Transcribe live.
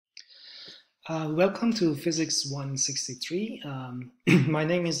Welcome to Physics 163. My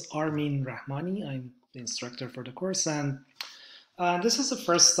name is Armin Rahmani. I'm the instructor for the course, and this is the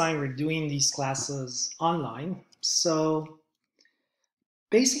first time we're doing these classes online. So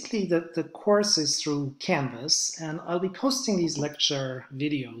basically, the course is through Canvas, and I'll be posting these lecture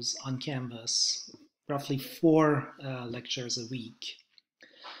videos on Canvas, roughly four lectures a week.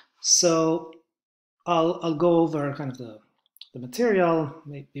 So I'll go over kind of the material,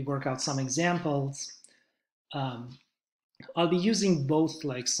 maybe work out some examples. I'll be using both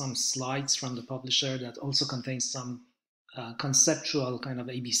like some slides from the publisher that also contains some conceptual kind of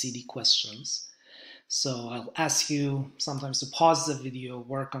ABCD questions. So I'll ask you sometimes to pause the video,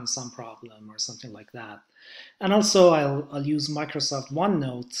 work on some problem or something like that. And also I'll use Microsoft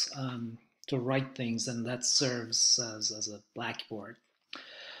OneNote to write things, and that serves as a blackboard.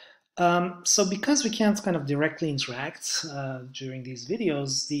 So because we can't kind of directly interact during these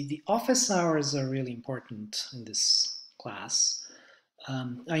videos, the office hours are really important in this class.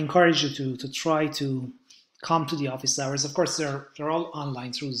 I encourage you to try to come to the office hours. Of course, they're all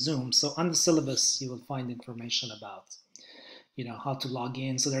online through Zoom. So on the syllabus, you will find information about, how to log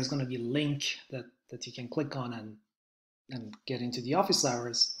in. So there's going to be a link that you can click on and get into the office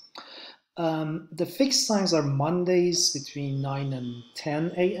hours. The fixed times are Mondays between 9 and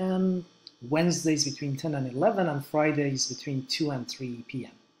 10 a.m., Wednesdays between 10 and 11, and Fridays between 2 and 3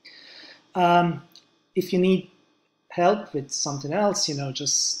 p.m. If you need help with something else,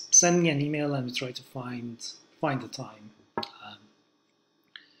 just send me an email and we try to find the time.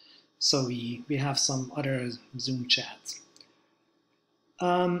 So we have some other Zoom chats.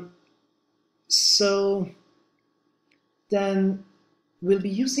 So then we'll be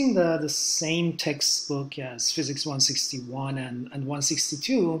using the same textbook as Physics 161 and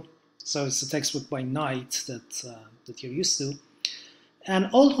 162. So it's a textbook by Knight that you're used to. And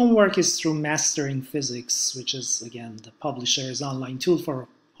all homework is through Mastering Physics, which is, again, the publisher's online tool for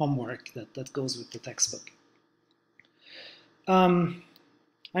homework that goes with the textbook. I'm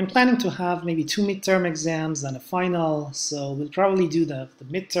planning to have maybe 2 midterm exams and a final, so we'll probably do the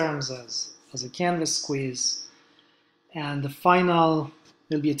midterms as a Canvas quiz. And the final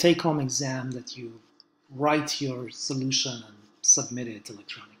will be a take-home exam that you write your solution and submit it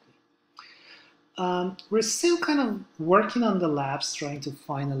electronically. We're still kind of working on the labs, trying to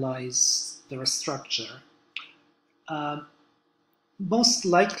finalize their structure. Most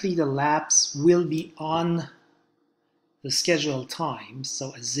likely the labs will be on the scheduled time,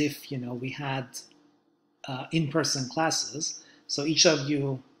 so as if we had in-person classes. So each of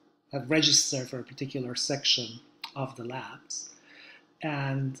you have registered for a particular section of the labs.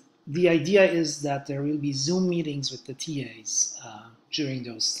 And the idea is that there will be Zoom meetings with the TAs during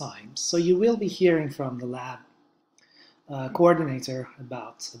those times. So you will be hearing from the lab coordinator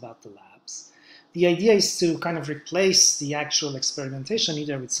about the labs. The idea is to kind of replace the actual experimentation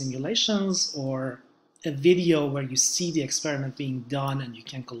either with simulations or a video where you see the experiment being done and you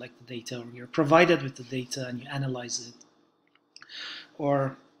can collect the data, or you're provided with the data and you analyze it,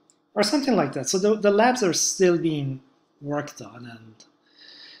 or something like that. So the labs are still being worked on, and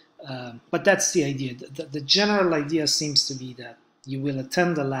but that's the idea. The general idea seems to be that you will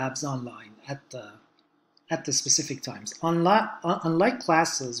attend the labs online at the specific times. Unlike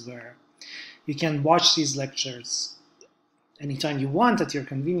classes where you can watch these lectures anytime you want at your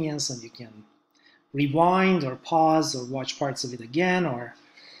convenience, and you can rewind or pause or watch parts of it again, or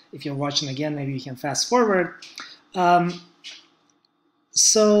if you're watching again, maybe you can fast forward.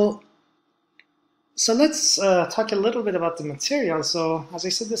 So let's talk a little bit about the material. So as I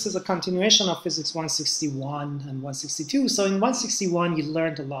said, this is a continuation of Physics 161 and 162. So in 161, you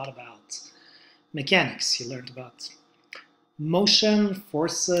learned a lot about mechanics. You learned about motion,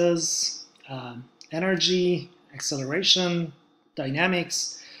 forces, energy, acceleration,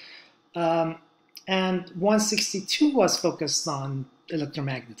 dynamics. And 162 was focused on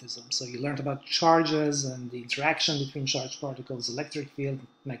electromagnetism. So you learned about charges and the interaction between charged particles, electric field,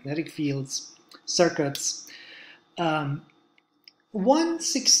 magnetic fields, circuits.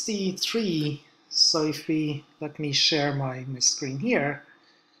 163, so if we, let me share my screen here.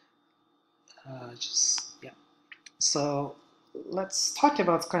 So let's talk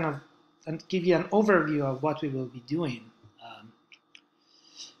about kind of, and give you an overview of what we will be doing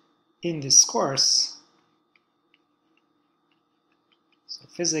in this course. So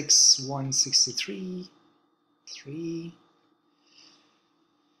Physics 163, 3.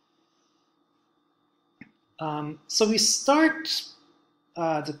 So we start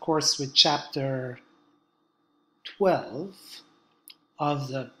the course with chapter 12 of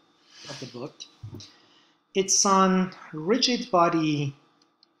the book. It's on rigid body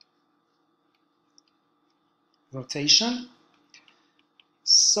rotation.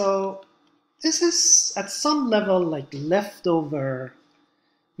 So this is at some level like leftover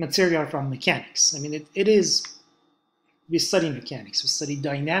material from mechanics. I mean, we study mechanics, we study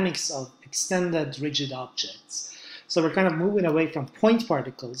dynamics of extended rigid objects. So we're kind of moving away from point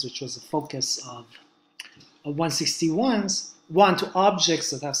particles, which was the focus of 161's, to objects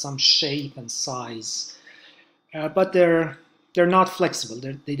that have some shape and size, but they're not flexible.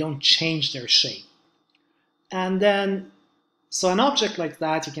 They don't change their shape. And then, so an object like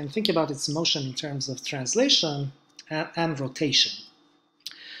that, you can think about its motion in terms of translation and rotation.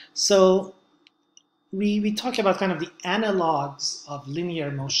 So we talk about kind of the analogs of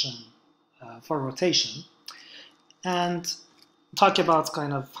linear motion for rotation, and talk about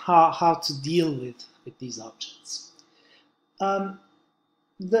kind of how to deal with these objects.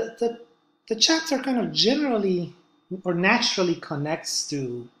 The chapter kind of generally or naturally connects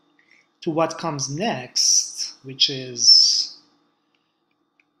to what comes next, which is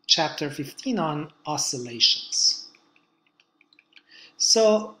chapter 15 on oscillations.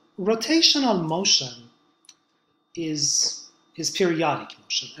 So rotational motion is periodic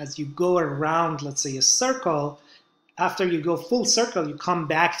motion. As you go around, let's say, a circle, after you go full circle, you come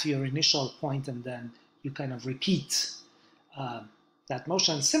back to your initial point and then you kind of repeat that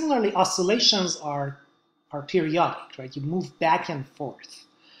motion. Similarly, oscillations are periodic, right? You move back and forth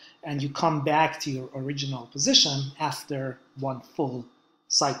and you come back to your original position after one full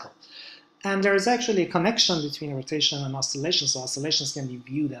cycle. And there is actually a connection between rotation and oscillations. So oscillations can be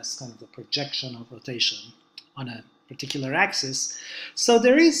viewed as kind of the projection of rotation on a particular axis. So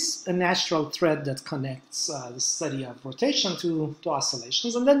there is a natural thread that connects the study of rotation to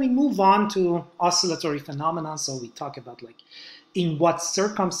oscillations. And then we move on to oscillatory phenomena. So we talk about like in what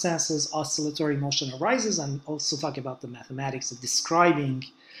circumstances oscillatory motion arises, and also talk about the mathematics of describing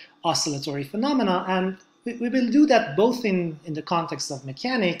oscillatory phenomena. And we will do that both in the context of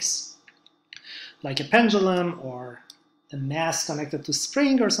mechanics, like a pendulum or a mass connected to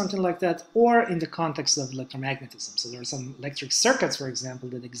spring or something like that, or in the context of electromagnetism. So there are some electric circuits, for example,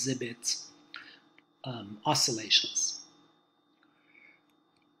 that exhibit oscillations.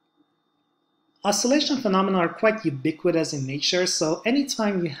 Oscillation phenomena are quite ubiquitous in nature, so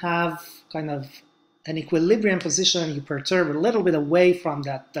anytime you have kind of an equilibrium position, you perturb a little bit away from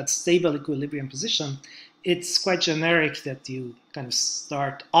that stable equilibrium position, it's quite generic that you kind of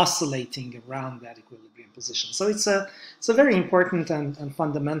start oscillating around that equilibrium position. So it's a very important and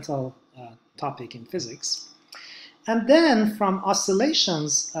fundamental topic in physics. And then from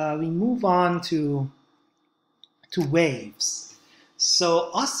oscillations, we move on to waves. So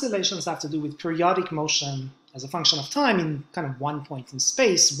oscillations have to do with periodic motion as a function of time in kind of one point in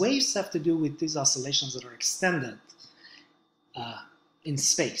space. Waves have to do with these oscillations that are extended in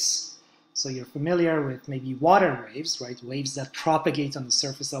space. So you're familiar with maybe water waves, right? Waves that propagate on the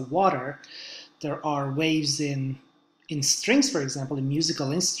surface of water. There are waves in strings, for example, in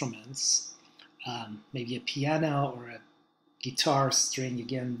musical instruments, maybe a piano or a guitar string.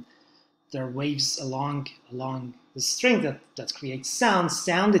 Again, there are waves along the string that creates sound.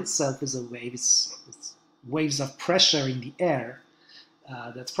 Sound itself is a wave. It's waves of pressure in the air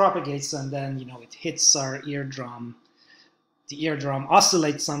that propagates, and then it hits our eardrum. The eardrum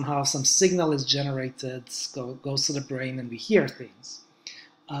oscillates somehow. Some signal is generated, goes to the brain, and we hear things.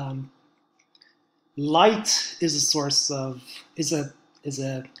 Light is a source of is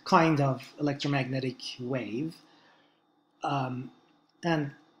a kind of electromagnetic wave,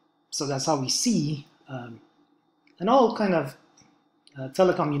 and so that's how we see. And all kind of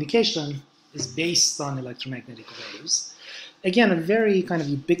telecommunication is based on electromagnetic waves. Again, a very kind of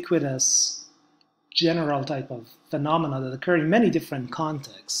ubiquitous general type of phenomena that occur in many different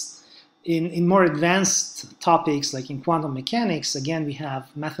contexts. In more advanced topics, like in quantum mechanics, again, we have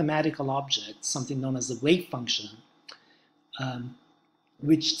mathematical objects, something known as the wave function,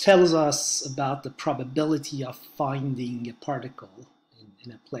 which tells us about the probability of finding a particle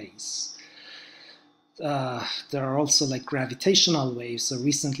in a place. There are also like gravitational waves. So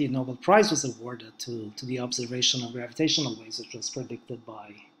recently a Nobel Prize was awarded to the observation of gravitational waves, which was predicted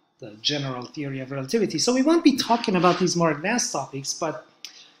by the general theory of relativity. So we won't be talking about these more advanced topics, but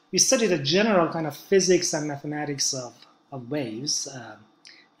we study the general kind of physics and mathematics of waves,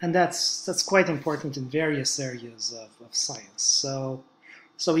 and that's quite important in various areas of science.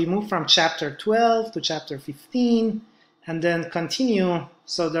 So we move from chapter 12 to chapter 15, and then continue.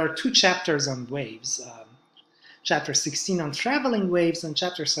 So there are two chapters on waves, chapter 16 on traveling waves and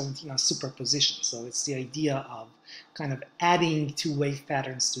chapter 17 on superposition. So it's the idea of kind of adding two wave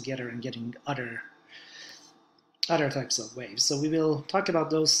patterns together and getting other types of waves. So we will talk about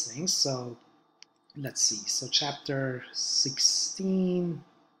those things. So let's see, so chapter 16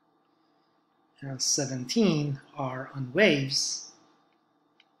 and 17 are on waves.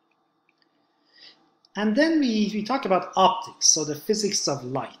 And then we talk about optics, so the physics of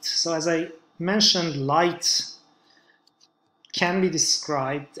light. So as I mentioned, light can be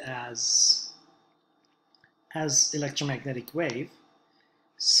described as electromagnetic wave.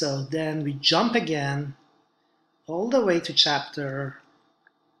 So then we jump again all the way to chapter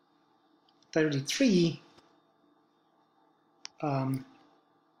 33 on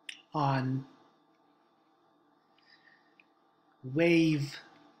wave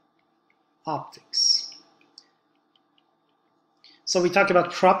optics. So we talk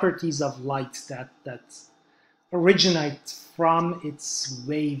about properties of light that originate from its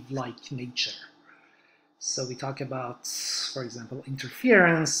wave-like nature. So we talk about, for example,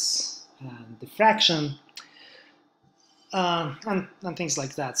 interference and diffraction and things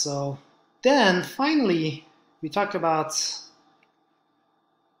like that. So then finally we talk about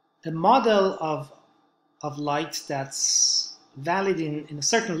a model of light that's valid in a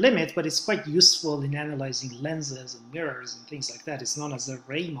certain limit, but it's quite useful in analyzing lenses and mirrors and things like that. It's known as the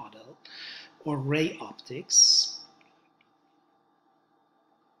ray model or ray optics.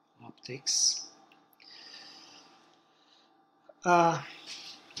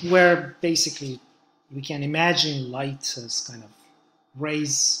 Where basically we can imagine light as kind of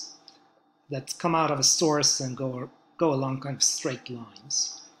rays that come out of a source and go along kind of straight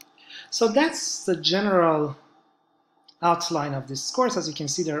lines. So that's the general outline of this course. As you can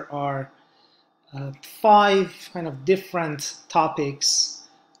see, there are 5 kind of different topics.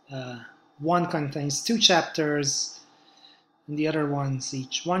 One contains 2 chapters, and the other ones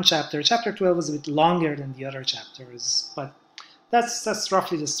each 1 chapter. Chapter 12 is a bit longer than the other chapters, but that's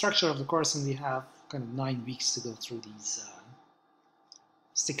roughly the structure of the course, and we have kind of 9 weeks to go through these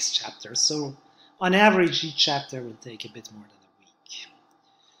 6 chapters. So on average, each chapter will take a bit more than a week.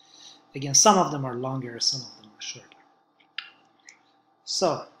 Again, some of them are longer, some of them are shorter.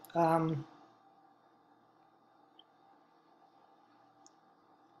 So,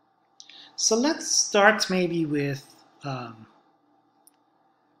 let's start maybe with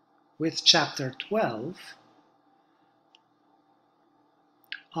chapter 12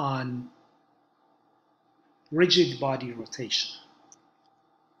 on rigid body rotation.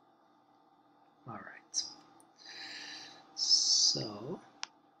 All right. So,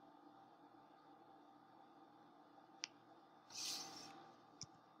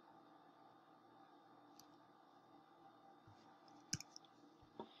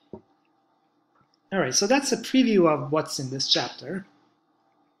 all right, so that's a preview of what's in this chapter.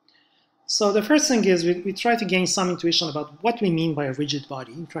 So the first thing is we try to gain some intuition about what we mean by a rigid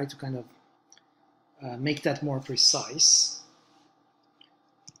body and try to kind of make that more precise.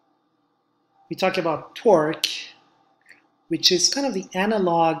 We talk about torque, which is kind of the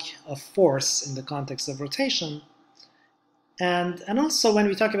analog of force in the context of rotation. And also when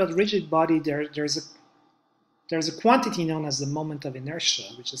we talk about rigid body, there's a quantity known as the moment of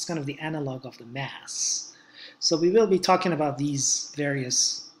inertia, which is kind of the analog of the mass. So we will be talking about these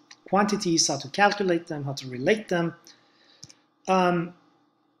various quantities, how to calculate them, how to relate them.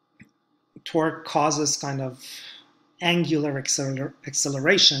 Torque causes kind of angular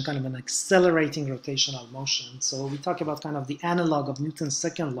acceleration, kind of an accelerating rotational motion. So we talk about kind of the analog of Newton's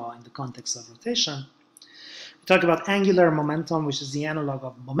second law in the context of rotation. We talk about angular momentum, which is the analog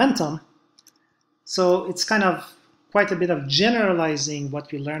of momentum. So it's kind of quite a bit of generalizing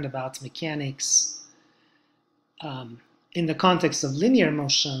what we learned about mechanics in the context of linear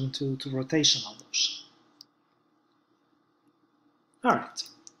motion to rotational motion. All right.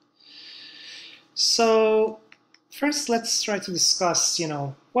 So first, let's try to discuss,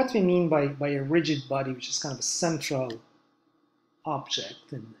 what we mean by a rigid body, which is kind of a central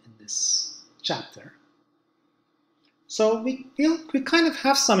object in this chapter. So we kind of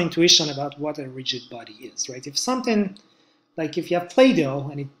have some intuition about what a rigid body is, right? If something, like if you have Play-Doh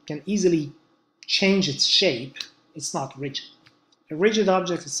and it can easily change its shape, it's not rigid. A rigid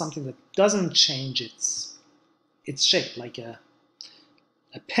object is something that doesn't change its shape, like a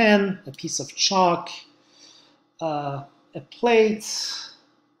pen, a piece of chalk, a plate,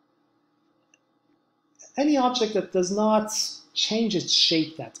 any object that does not change its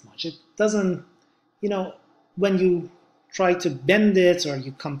shape that much. It doesn't, when you try to bend it or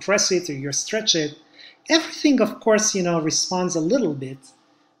you compress it or you stretch it, everything, of course, responds a little bit,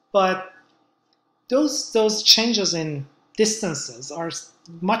 but those changes in distances are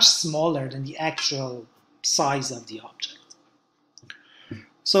much smaller than the actual size of the object.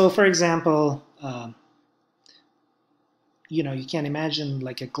 So, for example, you can imagine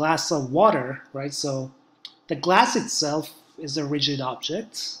like a glass of water, right? So the glass itself is a rigid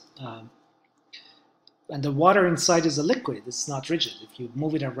object, and the water inside is a liquid. It's not rigid. If you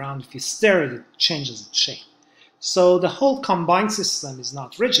move it around, if you stir it, it changes its shape. So the whole combined system is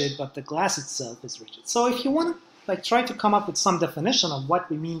not rigid, but the glass itself is rigid. So if you want to like try to come up with some definition of what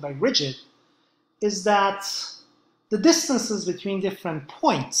we mean by rigid, is that the distances between different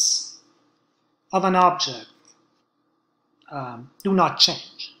points of an object do not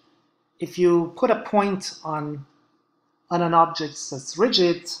change. If you put a point on an object that's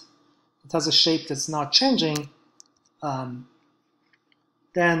rigid, it has a shape that's not changing,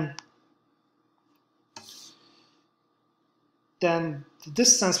 then the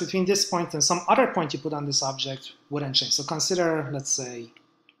distance between this point and some other point you put on this object wouldn't change. So consider, let's say,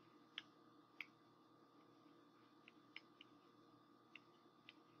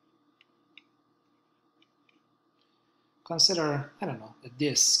 I don't know, a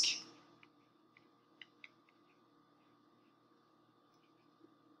disk.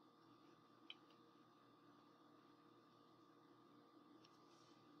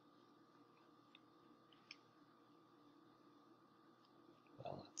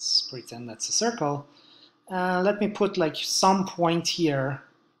 Well, let's pretend that's a circle. Let me put like some point here,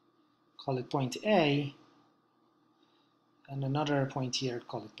 call it point A, and another point here,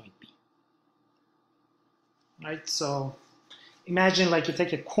 call it point B. Right, so imagine like you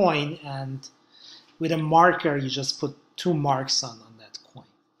take a coin and with a marker you just put 2 marks on that coin.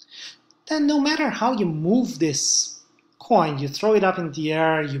 Then no matter how you move this coin, you throw it up in the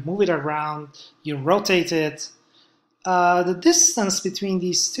air, you move it around, you rotate it, the distance between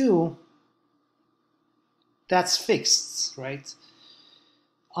these two, that's fixed, right?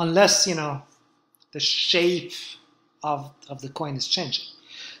 Unless, the shape of the coin is changing.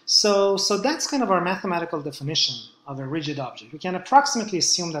 So that's kind of our mathematical definition of a rigid object. We can approximately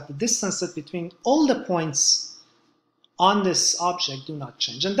assume that the distances between all the points on this object do not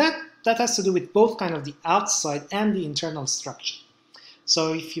change. And that has to do with both kind of the outside and the internal structure.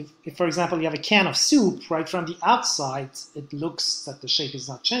 So if for example, you have a can of soup, right, from the outside, it looks that the shape is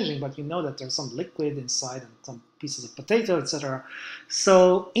not changing, but you know that there's some liquid inside and some pieces of potato, etc.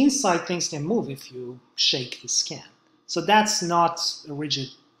 So inside things can move if you shake this can. So that's not a rigid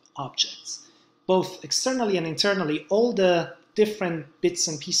object. Both externally and internally, all the different bits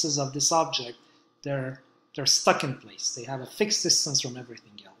and pieces of this object, they're stuck in place. They have a fixed distance from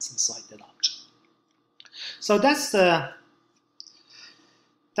everything else inside that object. So that's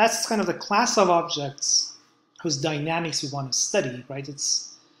kind of the class of objects whose dynamics we want to study, right?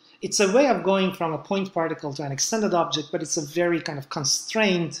 It's a way of going from a point particle to an extended object, but it's a very kind of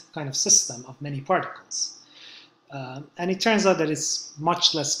constrained kind of system of many particles. And it turns out that it's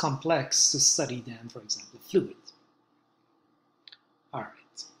much less complex to study than, for example, a fluid. All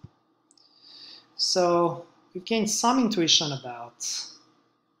right. So we've gained some intuition about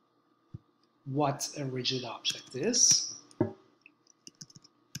what a rigid object is.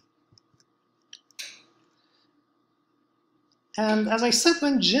 And as I said,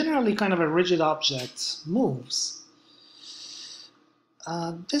 when generally kind of a rigid object moves,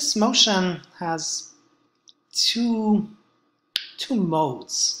 this motion has two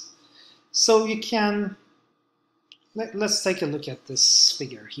modes. So you can, let's take a look at this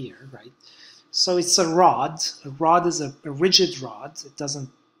figure here, right? So it's a rod. A rod is a rigid rod. It doesn't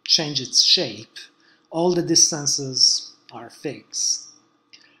change its shape. All the distances are fixed.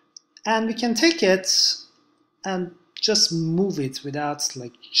 And we can take it and just move it without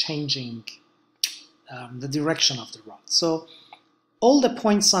like changing the direction of the rod. So all the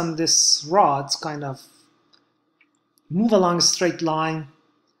points on this rod kind of move along a straight line,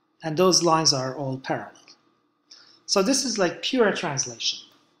 and those lines are all parallel. So this is like pure translation.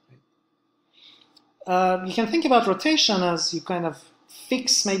 You can think about rotation as you kind of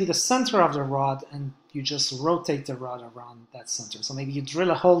fix maybe the center of the rod and you just rotate the rod around that center. So maybe you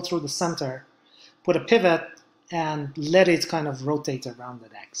drill a hole through the center, put a pivot, and let it kind of rotate around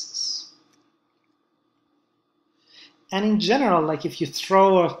that axis. And in general, like if you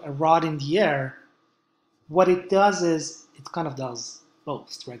throw a rod in the air, what it does is it kind of does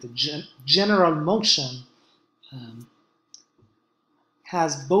both, right? The general motion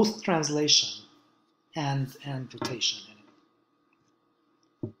has both translation and rotation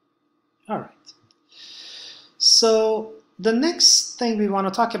in it. All right. So the next thing we want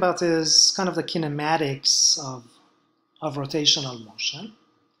to talk about is kind of the kinematics of rotational motion.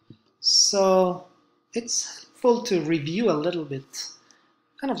 So it's helpful to review a little bit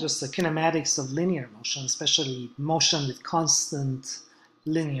kind of just the kinematics of linear motion, especially motion with constant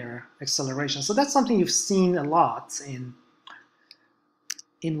linear acceleration. So that's something you've seen a lot in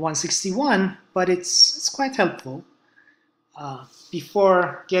in 161, but it's quite helpful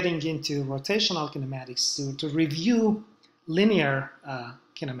before getting into rotational kinematics to review linear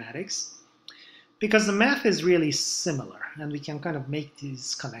kinematics, because the math is really similar and we can kind of make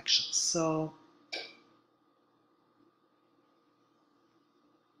these connections. So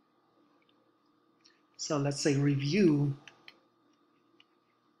let's say review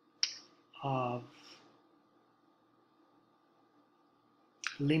of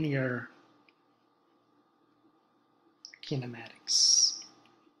linear kinematics.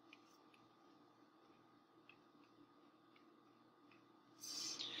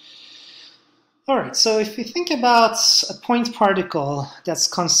 All right, so if we think about a point particle that's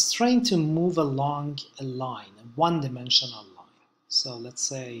constrained to move along a line, a one-dimensional line. So let's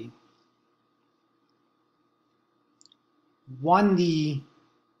say 1D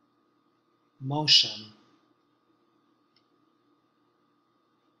motion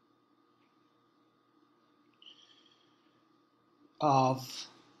of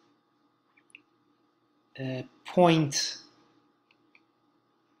a point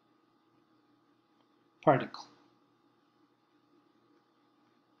particle.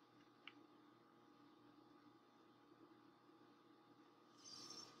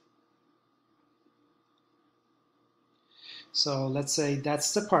 So let's say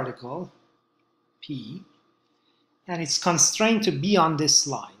that's the particle, P, and it's constrained to be on this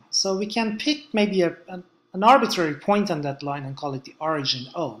line. So we can pick maybe an arbitrary point on that line and call it the origin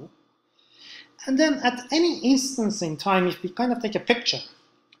O. And then at any instance in time, if we kind of take a picture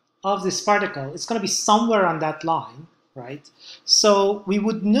of this particle, it's going to be somewhere on that line, right? So we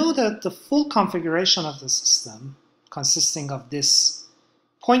would know that the full configuration of the system, consisting of this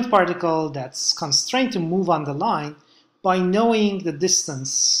point particle that's constrained to move on the line, by knowing the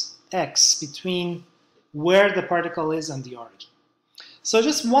distance x between where the particle is and the origin. So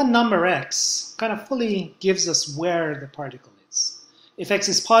just one number x kind of fully gives us where the particle is. If x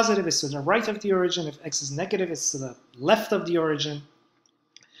is positive, it's to the right of the origin. If x is negative, it's to the left of the origin.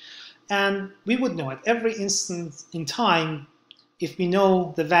 And we would know at every instant in time, if we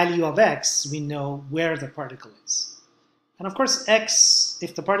know the value of x, we know where the particle is. And of course, x,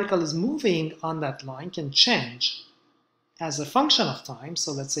 if the particle is moving on that line, can change as a function of time.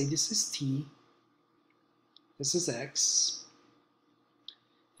 So let's say this is t, this is x,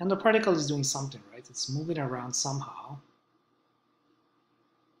 and the particle is doing something, right? It's moving around somehow.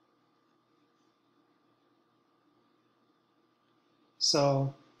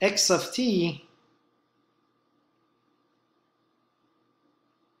 So x of t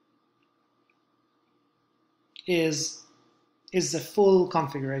is the full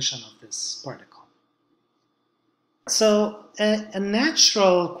configuration of this particle. So a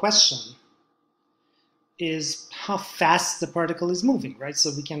natural question is how fast the particle is moving, right?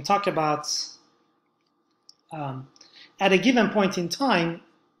 So we can talk about at a given point in time,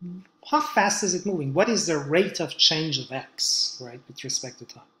 how fast is it moving? What is the rate of change of x, right, with respect to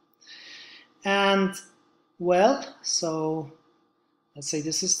time? And well, so let's say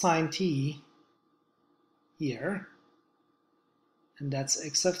this is time t here, and that's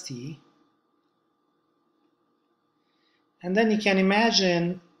x of t. And then you can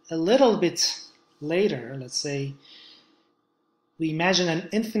imagine a little bit later, let's say, we imagine an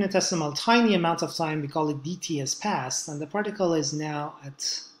infinitesimal tiny amount of time, we call it dt has passed, and the particle is now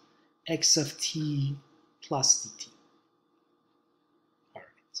at x of t plus dt. All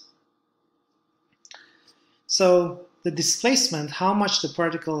right. So the displacement, how much the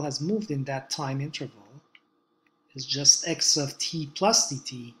particle has moved in that time interval, is just x of t plus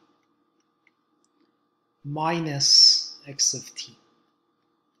dt minus x of t.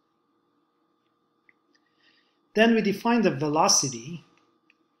 Then we define the velocity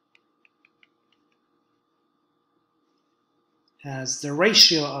as the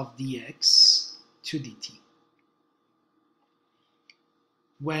ratio of dx to dt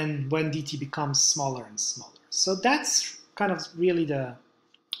when dt becomes smaller and smaller. So that's kind of really the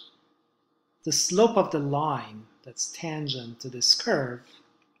slope of the line that's tangent to this curve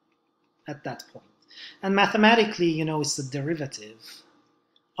at that point. And mathematically, you know, it's the derivative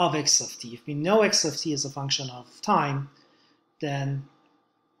of x of t. If we know x of t is a function of time, then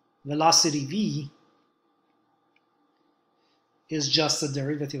velocity v is just the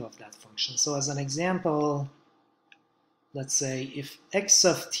derivative of that function. So as an example, let's say if x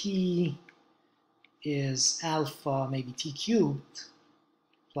of t is alpha, maybe t cubed,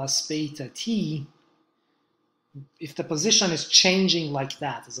 plus beta t, if the position is changing like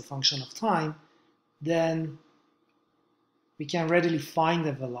that as a function of time, then we can readily find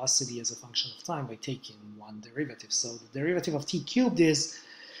the velocity as a function of time by taking one derivative. So the derivative of t cubed is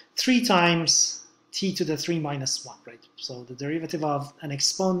 3 times t to the 3 minus 1, right? So the derivative of an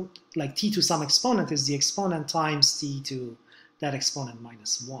exponent, like t to some exponent, is the exponent times t to that exponent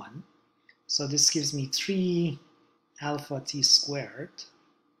minus 1. So this gives me 3 alpha t squared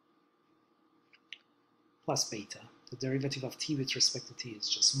plus beta. The derivative of t with respect to t is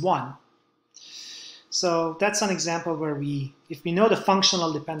just 1. So that's an example where if we know the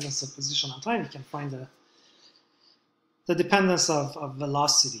functional dependence of position on time, we can find the dependence of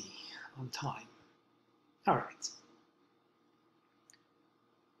velocity on time. All right.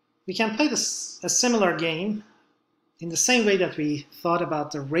 We can play a similar game in the same way that we thought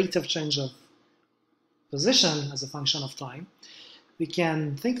about the rate of change of position as a function of time. We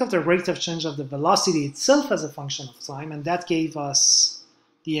can think of the rate of change of the velocity itself as a function of time, and that gave us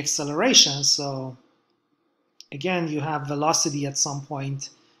the acceleration. So again, you have velocity at some point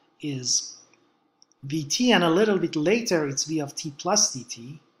is vt, and a little bit later it's v of t plus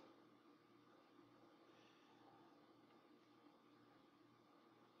dt.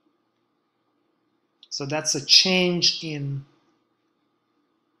 So that's a change in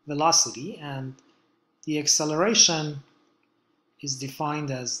velocity, and the acceleration is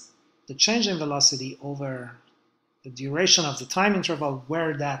defined as the change in velocity over the duration of the time interval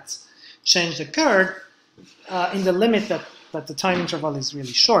where that change occurred, in the limit that the time interval is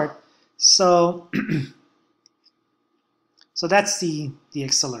really short. So, so that's the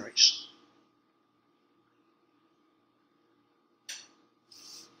acceleration.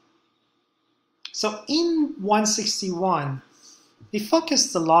 So in 161, we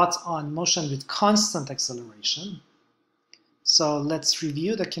focused a lot on motion with constant acceleration. So let's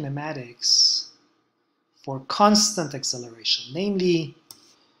review the kinematics for constant acceleration, namely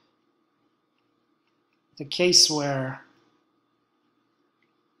the case where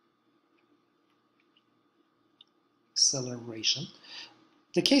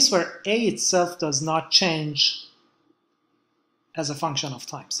A itself does not change as a function of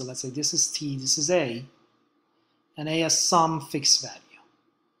time. So let's say this is t, this is A, and A has some fixed value.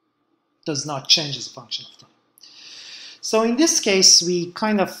 Does not change as a function of time. So in this case, we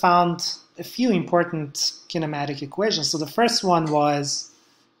kind of found a few important kinematic equations. So the first one was,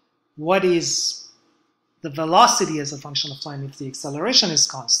 what is the velocity as a function of time if the acceleration is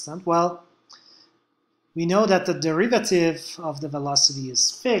constant? Well, we know that the derivative of the velocity is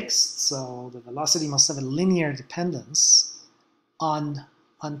fixed, so the velocity must have a linear dependence on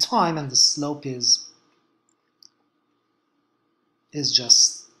time, and the slope is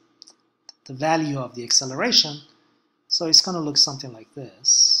just the value of the acceleration. So it's going to look something like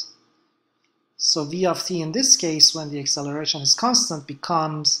this. So v of t in this case, when the acceleration is constant,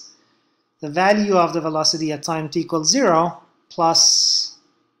 becomes the value of the velocity at time t equals 0 plus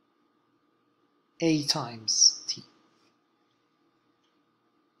a times t.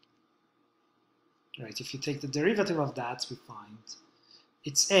 Right, if you take the derivative of that, we find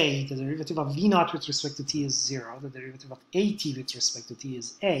it's a. The derivative of v naught with respect to t is 0. The derivative of at with respect to t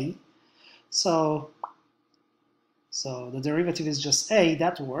is a. So the derivative is just a.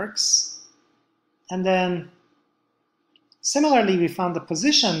 That works. And then similarly, we found the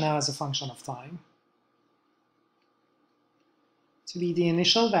position now as a function of time to be the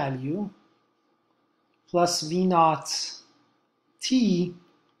initial value plus v naught t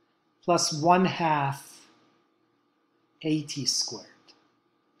plus 1/2 at squared.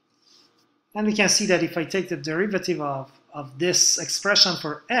 And we can see that if I take the derivative of this expression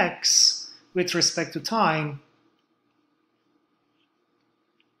for x with respect to time,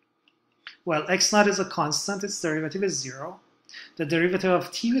 well, x naught is a constant, its derivative is 0. The derivative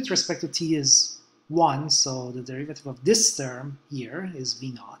of t with respect to t is 1, so the derivative of this term here is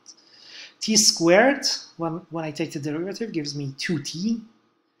v naught. T squared, when I take the derivative, gives me 2t.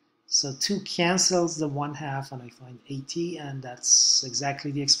 So 2 cancels the 1/2 and I find at, and that's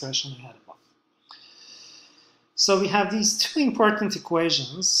exactly the expression we had above. So we have these two important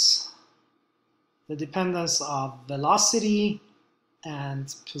equations, the dependence of velocity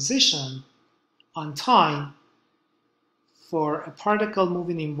and position on time for a particle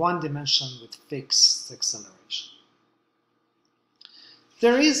moving in one dimension with fixed acceleration.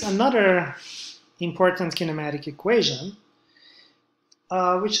 There is another important kinematic equation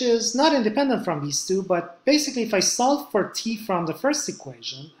which is not independent from these two, but basically if I solve for t from the first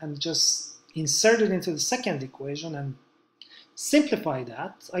equation and just insert it into the second equation and simplify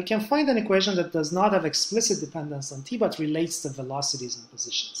that, I can find an equation that does not have explicit dependence on t, but relates to velocities and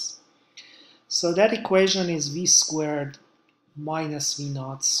positions. So that equation is v squared minus v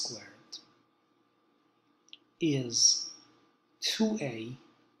naught squared is 2a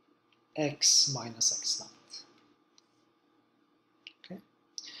x minus x naught. Okay.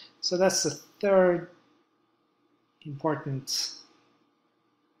 So that's the third important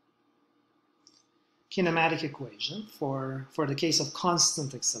kinematic equation for the case of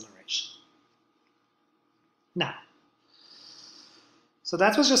constant acceleration. Now, so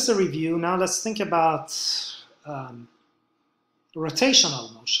that was just a review. Now let's think about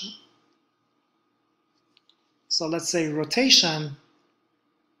rotational motion. So let's say rotation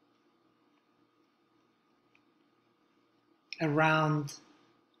around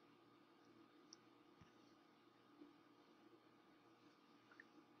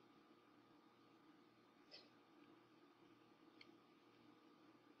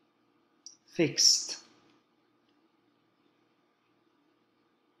fixed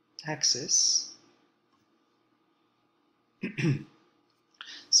axis.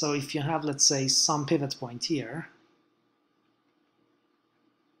 So if you have, let's say, some pivot point here,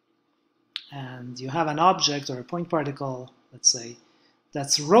 and you have an object or a point particle, let's say,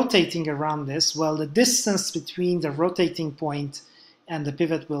 that's rotating around this, well, the distance between the rotating point and the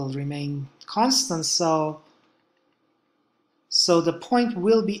pivot will remain constant, so the point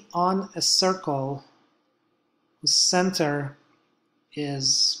will be on a circle whose center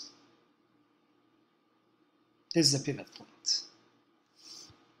is the pivot point.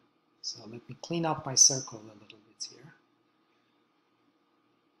 So let me clean up my circle a little bit here.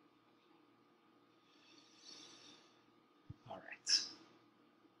 All right.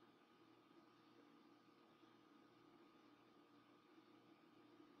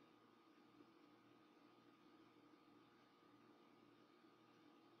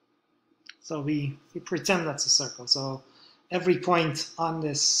 So we pretend that's a circle. So every point on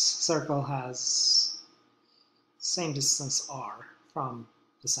this circle has same distance r from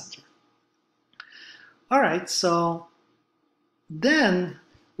the center. All right, so then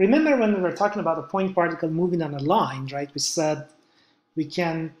remember when we were talking about a point particle moving on a line, right? We said we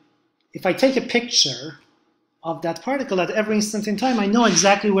can, if I take a picture of that particle at every instant in time, I know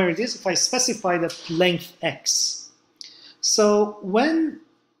exactly where it is if I specify the length x. So when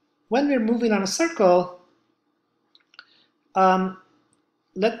we're moving on a circle,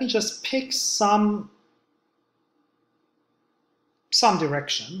 let me just pick some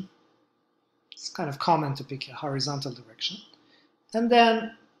direction. It's kind of common to pick a horizontal direction. And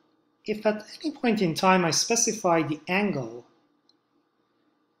then if at any point in time I specify the angle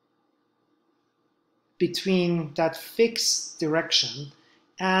between that fixed direction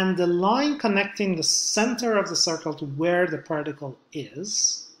and the line connecting the center of the circle to where the particle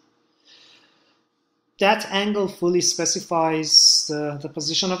is, that angle fully specifies the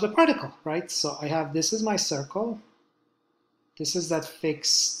position of the particle, right? So I have, this is my circle, this is that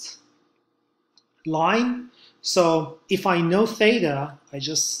fixed line. So if I know theta, I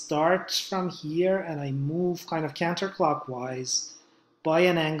just start from here and I move kind of counterclockwise by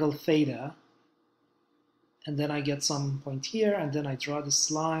an angle theta, and then I get some point here, and then I draw this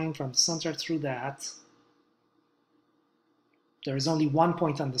line from the center through that. There is only one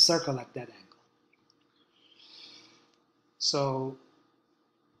point on the circle at that angle. So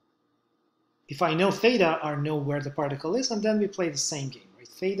if I know theta, I know where the particle is, and then we play the same game, right?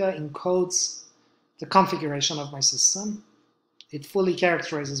 Theta encodes the configuration of my system. It fully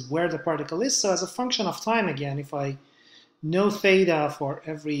characterizes where the particle is. So as a function of time, again, if I know theta for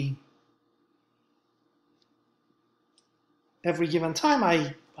every given time,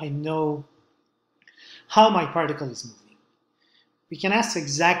 I know how my particle is moving. We can ask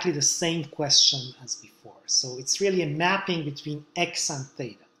exactly the same question as before. So it's really a mapping between x and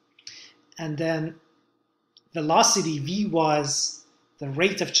theta. And then velocity v was the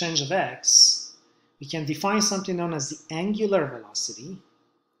rate of change of x. We can define something known as the angular velocity.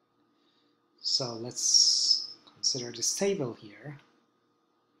 So let's consider this table here.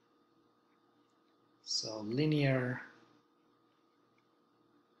 So linear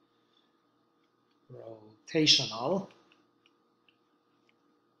rotational.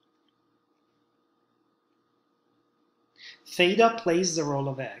 Theta plays the role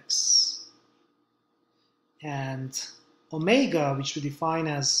of x, and omega, which we define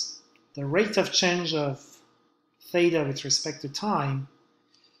as the rate of change of theta with respect to time,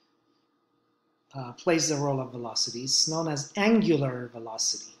 plays the role of velocity. It's known as angular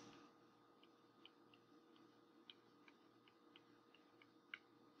velocity.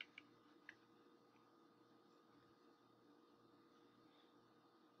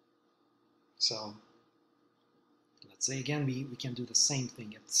 So let's say again, we can do the same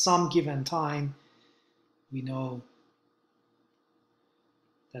thing. At some given time, we know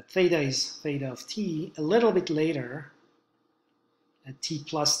that theta is theta of t. A little bit later, at t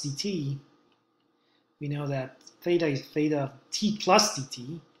plus dt, we know that theta is theta of t plus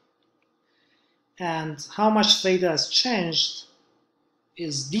dt. And how much theta has changed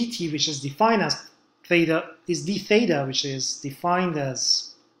is dt, which is defined as theta, is d theta, which is defined as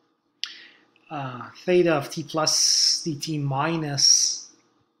theta of t plus dt minus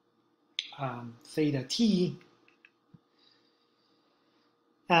theta t,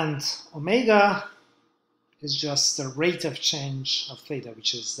 and omega is just the rate of change of theta,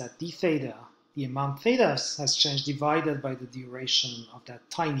 which is that d theta, the amount theta has changed, divided by the duration of that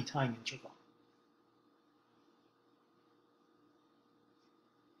tiny time interval.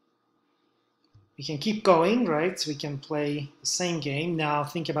 We can keep going, right? We can play the same game. Now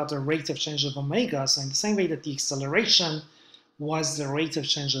think about the rate of change of omega. So in the same way that the acceleration was the rate of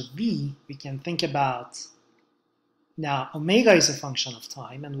change of v, we can think about, now omega is a function of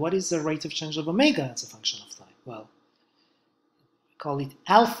time, and what is the rate of change of omega as a function of time? Well, we call it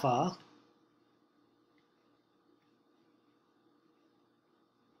alpha,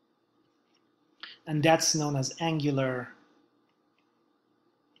 and that's known as angular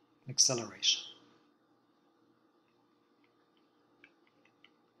acceleration.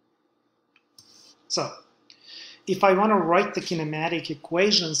 So if I want to write the kinematic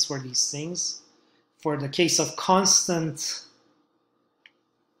equations for these things, for the case of constant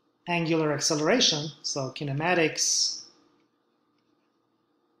angular acceleration, so kinematics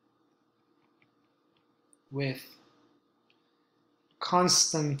with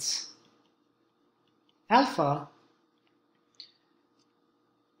constant alpha,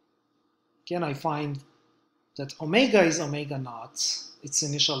 again I find that omega is omega naught, its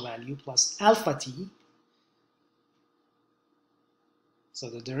initial value, plus alpha t. So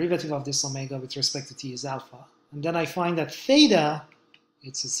the derivative of this omega with respect to t is alpha. And then I find that theta,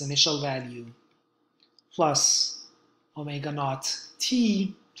 it's its initial value, plus omega naught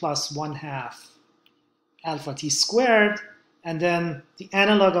t plus 1/2 alpha t squared. And then the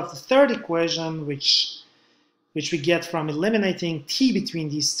analog of the third equation, which we get from eliminating t between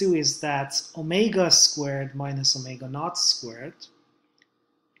these two, is that omega squared minus omega naught squared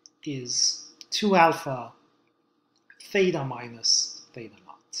is 2 alpha theta minus theta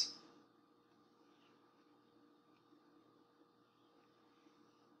naught.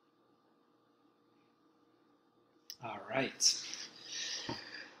 All right.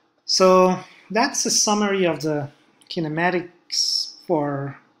 So that's a summary of the kinematics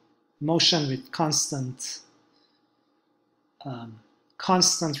for motion with constant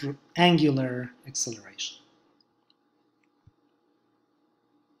angular acceleration.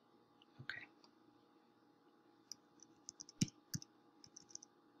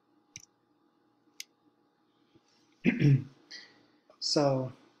 Okay.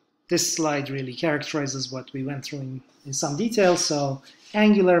 So this slide really characterizes what we went through in some detail. So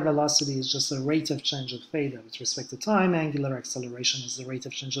angular velocity is just the rate of change of theta with respect to time. Angular acceleration is the rate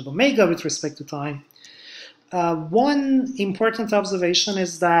of change of omega with respect to time. One important observation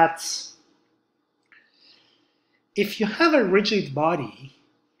is that if you have a rigid body,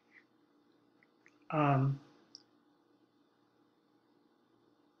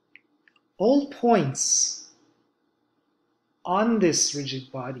 all points on this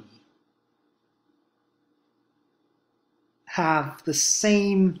rigid body have the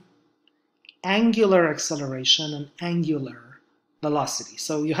same angular acceleration and angular velocity.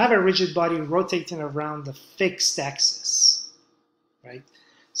 So you have a rigid body rotating around the fixed axis, right?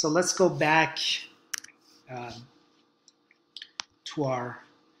 So let's go back to our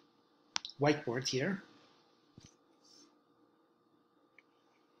whiteboard here.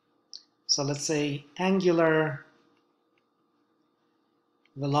 So let's say angular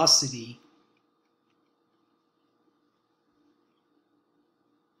velocity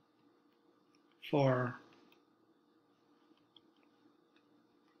for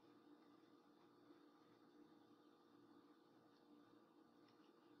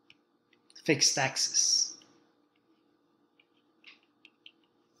fixed axis.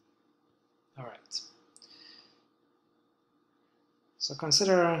 All right. So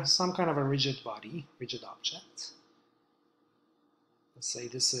consider some kind of a rigid body, rigid object. Let's say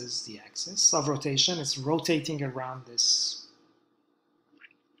this is the axis of rotation. It's rotating around this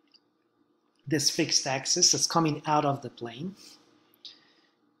fixed axis that's coming out of the plane.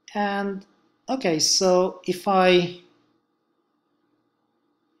 And okay, so if I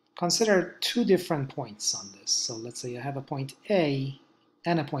consider two different points on this. So let's say I have a point A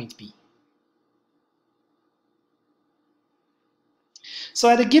and a point B. So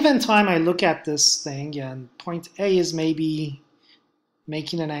at a given time, I look at this thing, and point A is maybe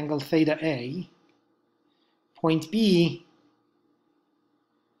making an angle theta A. Point B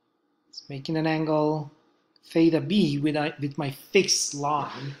is making an angle theta B with my fixed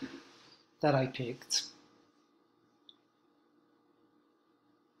line that I picked.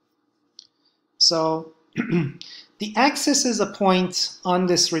 So the axis is a point on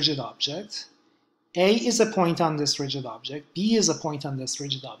this rigid object. A is a point on this rigid object. B is a point on this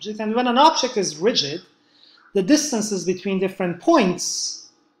rigid object. And when an object is rigid, the distances between different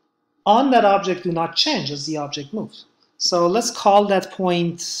points on that object do not change as the object moves. So let's call that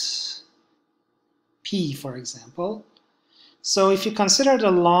point P, for example. So if you consider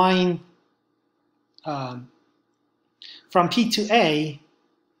the line from P to A,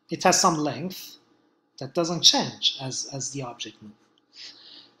 it has some length that doesn't change as the object moves.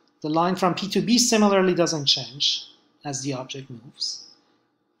 The line from P to B similarly doesn't change as the object moves.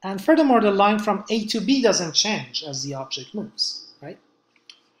 And furthermore, the line from A to B doesn't change as the object moves, right?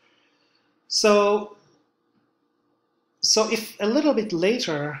 So if a little bit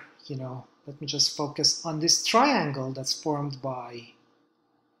later, let me just focus on this triangle that's formed by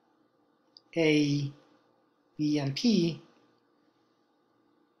A, B, and P.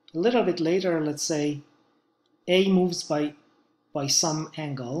 A little bit later, let's say A moves by some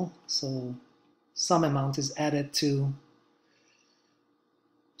angle, so some amount is added to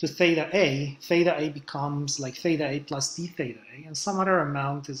theta A. Theta A becomes like theta A plus d theta A, and some other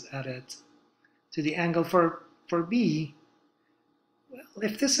amount is added to the angle for B. Well,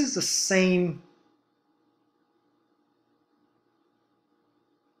 if this is the same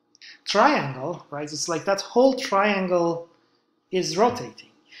triangle, right? It's like that whole triangle is rotating.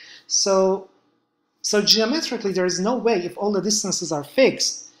 So geometrically, there is no way, if all the distances are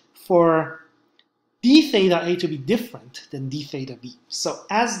fixed, for d theta A to be different than d theta B. So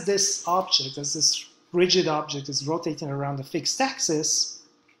as this rigid object is rotating around a fixed axis,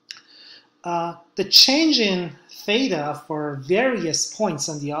 the change in theta for various points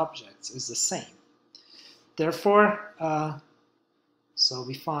on the object is the same. Therefore, so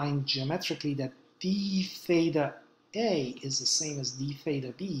we find geometrically that d theta A is the same as d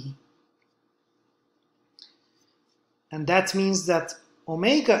theta B. And that means that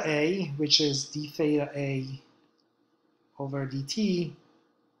omega A, which is d theta A over dt,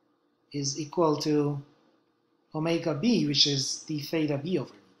 is equal to omega B, which is d theta B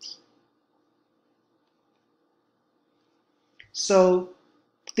over dt. So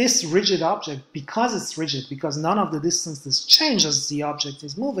this rigid object, because it's rigid, because none of the distances change as the object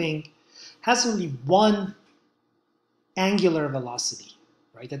is moving, has only one angular velocity,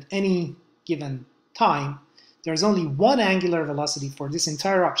 right? At any given time, there's only one angular velocity for this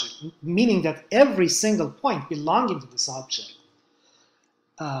entire object, meaning that every single point belonging to this object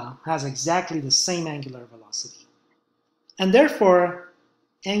has exactly the same angular velocity. And therefore,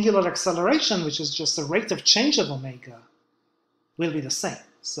 angular acceleration, which is just the rate of change of omega, will be the same.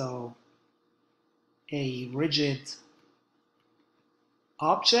 So a rigid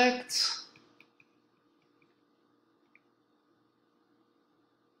object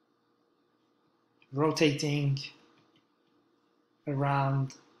rotating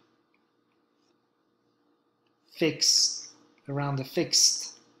around a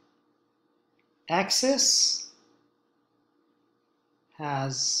fixed axis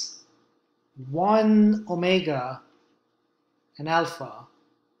has one omega and alpha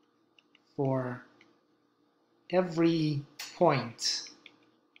for every point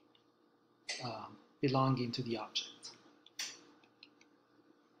belonging to the object.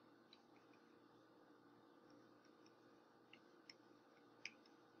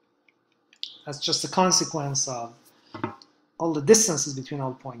 That's just a consequence of all the distances between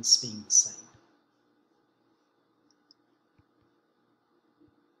all points being the same.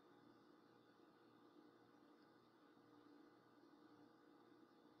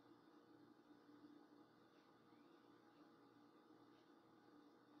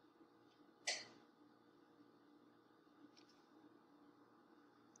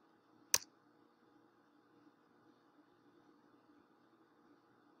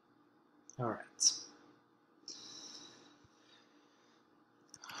 All right.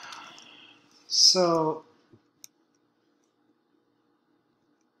 So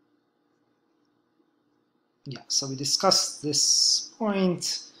so we discussed this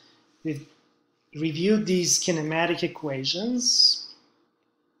point. We've reviewed these kinematic equations.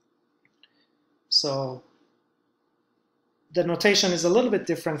 So the notation is a little bit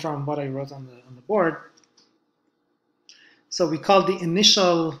different from what I wrote on the board. So we call the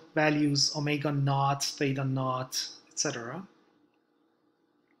initial values omega naught, theta naught, etc.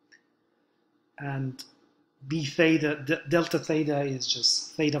 And b theta, delta theta is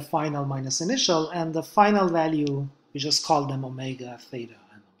just theta final minus initial, and the final value, we just call them omega, theta,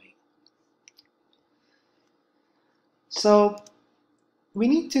 and omega. So we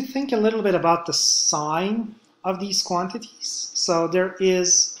need to think a little bit about the sign of these quantities. So there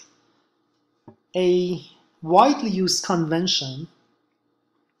is a widely used convention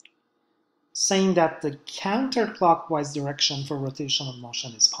saying that the counterclockwise direction for rotational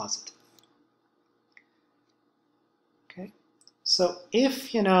motion is positive. Okay, so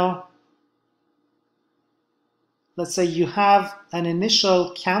if, let's say you have an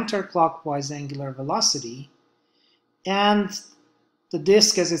initial counterclockwise angular velocity, and the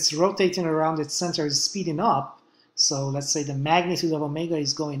disk, as it's rotating around its center, is speeding up. So let's say the magnitude of omega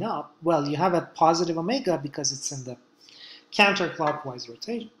is going up. Well, you have a positive omega because it's in the counterclockwise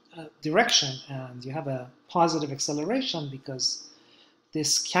direction, and you have a positive acceleration because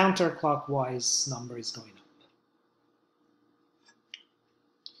this counterclockwise number is going up.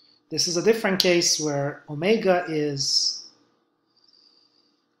 This is a different case where omega is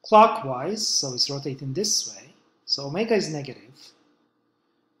clockwise, so it's rotating this way. So omega is negative,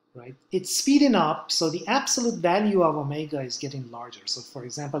 right? It's speeding up, so the absolute value of omega is getting larger. So for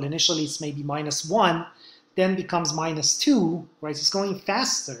example, initially it's maybe -1, then becomes -2, right? It's going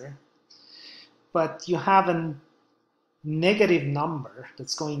faster, but you have a negative number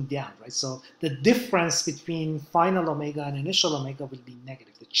that's going down, right? So the difference between final omega and initial omega will be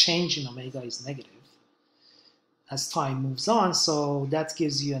negative. The change in omega is negative as time moves on, so that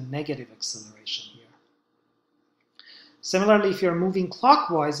gives you a negative acceleration here. Similarly, if you're moving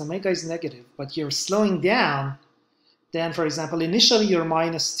clockwise, omega is negative, but you're slowing down, then, for example, initially you're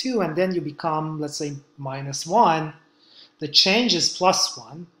 -2, and then you become, let's say, -1. The change is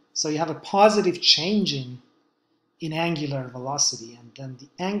 +1, so you have a positive change in angular velocity, and then the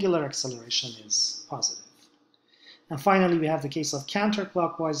angular acceleration is positive. And finally, we have the case of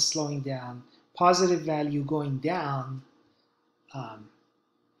counterclockwise slowing down, positive value going down,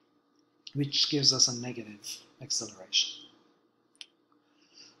 which gives us a negative acceleration.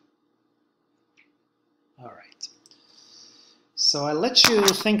 All right. So I'll let you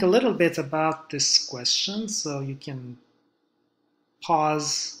think a little bit about this question, so you can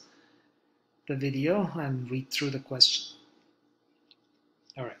pause the video and read through the question.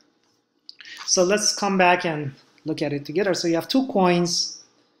 All right. So let's come back and look at it together. So you have two coins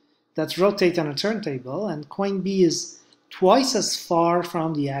that rotate on a turntable, and coin B is twice as far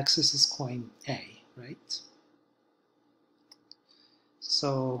from the axis as coin A, right?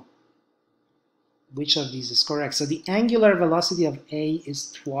 So which of these is correct? So the angular velocity of A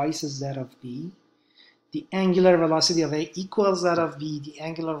is twice as that of B. The angular velocity of A equals that of B. The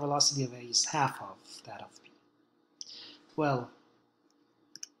angular velocity of A is half of that of B. Well,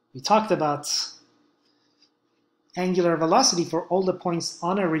 we talked about angular velocity for all the points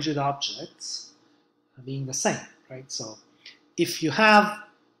on a rigid object being the same, right? So if you have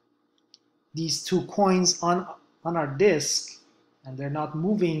these two coins on our disk, and they're not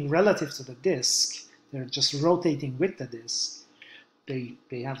moving relative to the disk, they're just rotating with the disk,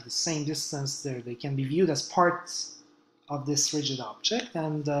 they have the same distance there. They can be viewed as parts of this rigid object,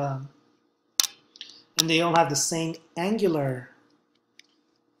 and they all have the same angular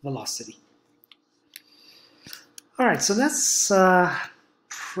velocity. All right, so that's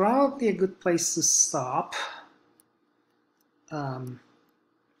probably a good place to stop.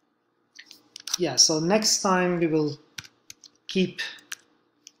 Yeah, so next time we will keep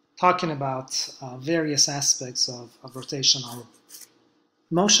talking about various aspects of rotational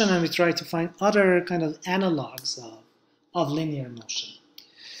motion, and we try to find other kind of analogs of linear motion.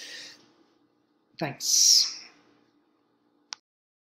 Thanks.